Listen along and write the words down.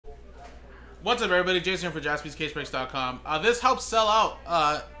What's up, everybody? Jason here for JaspysCaseBreaks.com. This helps sell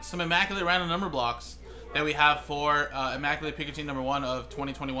out some Immaculate random number blocks that we have for Immaculate Pikachu number 1 of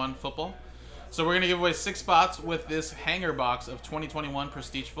 2021 football. So we're going to give away 6 spots with this hanger box of 2021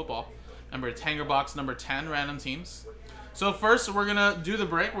 Prestige Football. Remember, it's hanger box number 10, random teams. So first, we're going to do the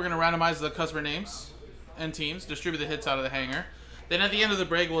break. We're going to randomize the customer names and teams, distribute the hits out of the hanger. Then at the end of the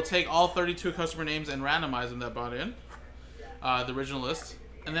break, we'll take all 32 customer names and randomize them that bought in, the original list.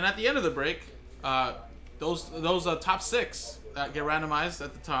 And then at the end of the break, those top 6 that get randomized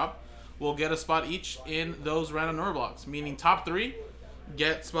at the top will get a spot each in those random number blocks. Meaning top 3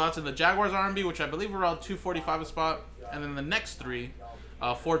 get spots in the Jaguars RNB, which I believe were around $245 a spot, and then the next 3,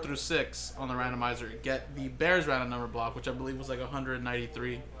 4 through 6 on the randomizer, get the Bears random number block, which I believe was like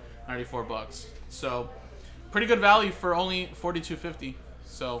 $194. So pretty good value for only $42.50.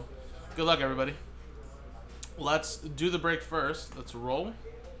 So good luck, everybody. Let's do the break first. Let's roll.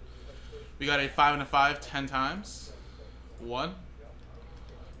 We got a 5 and a 5 10 times. 1,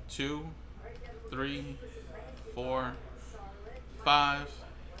 2, 3, 4, 5,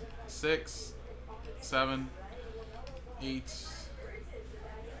 6, 7, 8,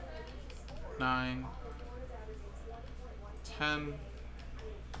 9, 10.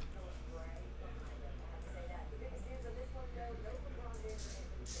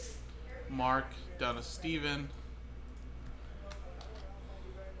 Mark down to Steven.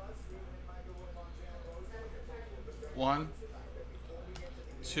 1,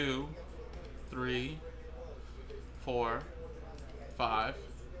 2, 3, 4, 5,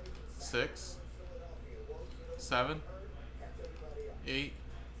 6, 7, 8,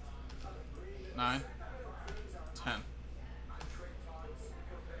 9, 10.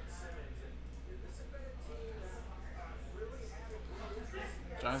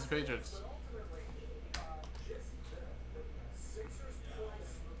 Giants and Patriots.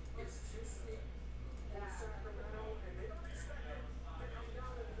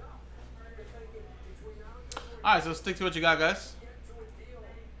 Alright, so stick to what you got, guys.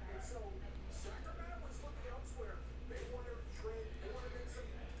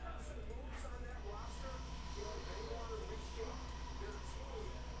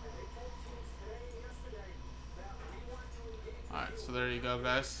 Alright, so there you go,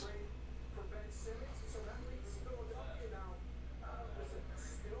 guys.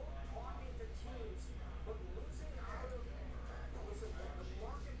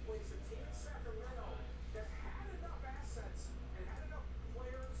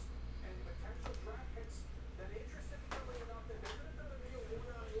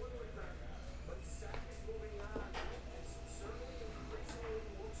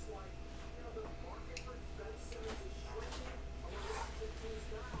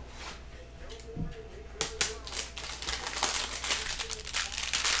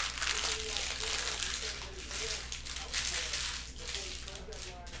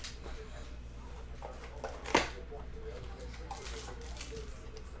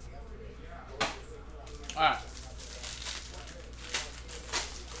 Alright.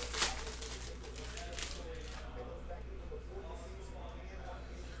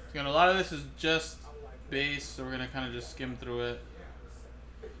 Again, a lot of this is just base, so we're going to kind of just skim through it.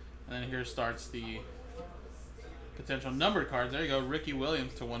 And then here starts the potential numbered cards. There you go. Ricky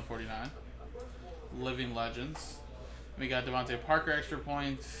Williams to 149. Living Legends. We got Devontae Parker extra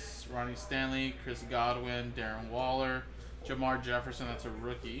points, Ronnie Stanley, Chris Godwin, Darren Waller, Jamar Jefferson, that's a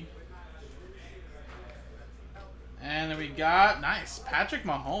rookie. And then we got, nice, Patrick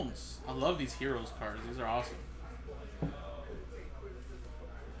Mahomes. I love these Heroes cards. These are awesome.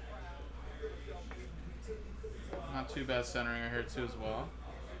 Not too bad centering here too as well.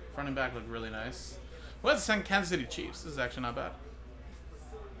 Front and back look really nice. What's the Kansas City Chiefs? This is actually not bad.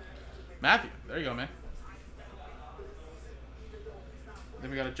 Matthew, there you go, man.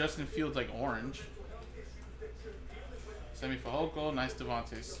 Then we got a Justin Fields like orange. Semi Fehoko, nice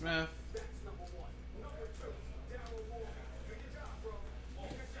Devontae Smith.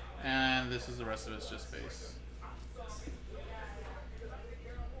 And this is the rest of it's just base.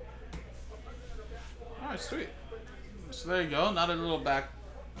 Alright, sweet. So there you go. Not a little bad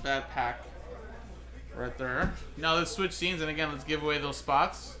pack right there. Now let's switch scenes, and again, let's give away those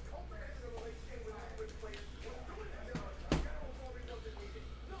spots.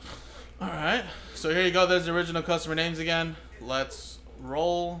 Alright, so here you go. There's the original customer names again. Let's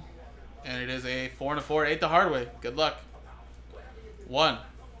roll. And it is a 4 and a 4. 8 the hard way. Good luck. 1,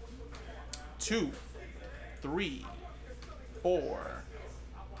 2, 3, 4,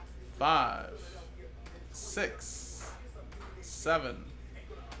 5, 6, 7,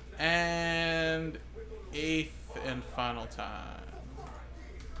 and 8th and final time.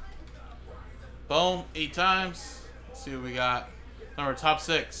 Boom, 8 times. Let's see what we got. Number top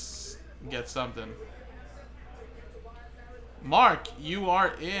 6. Get something. Mark, you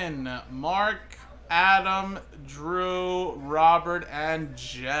are in. Mark, Adam, Drew, Robert, and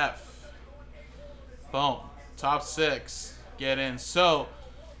Jeff. Boom. Top 6. Get in. So,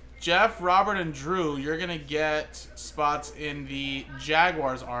 Jeff, Robert, and Drew, you're going to get spots in the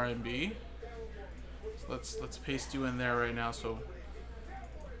Jaguars RNB. So let's paste you in there right now so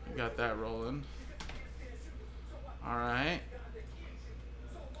we got that rolling. All right.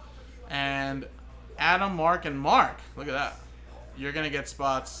 And Adam, Mark, and Mark. Look at that. You're going to get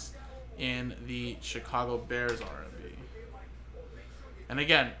spots in the Chicago Bears RNB. And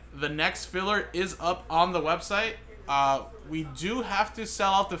again, the next filler is up on the website. We do have to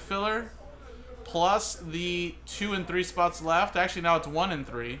sell out the filler plus the 2 and 3 spots left. Actually, now it's 1 and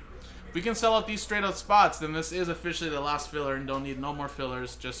 3. If we can sell out these straight up spots, then this is officially the last filler and don't need no more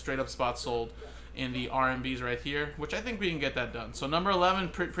fillers. Just straight up spots sold in the RMBs right here, which I think we can get that done. So number 11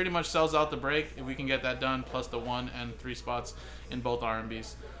 pretty much sells out the break if we can get that done, plus the 1 and 3 spots in both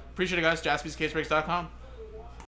RMBs. Appreciate it, guys. JaspysCaseBreaks.com.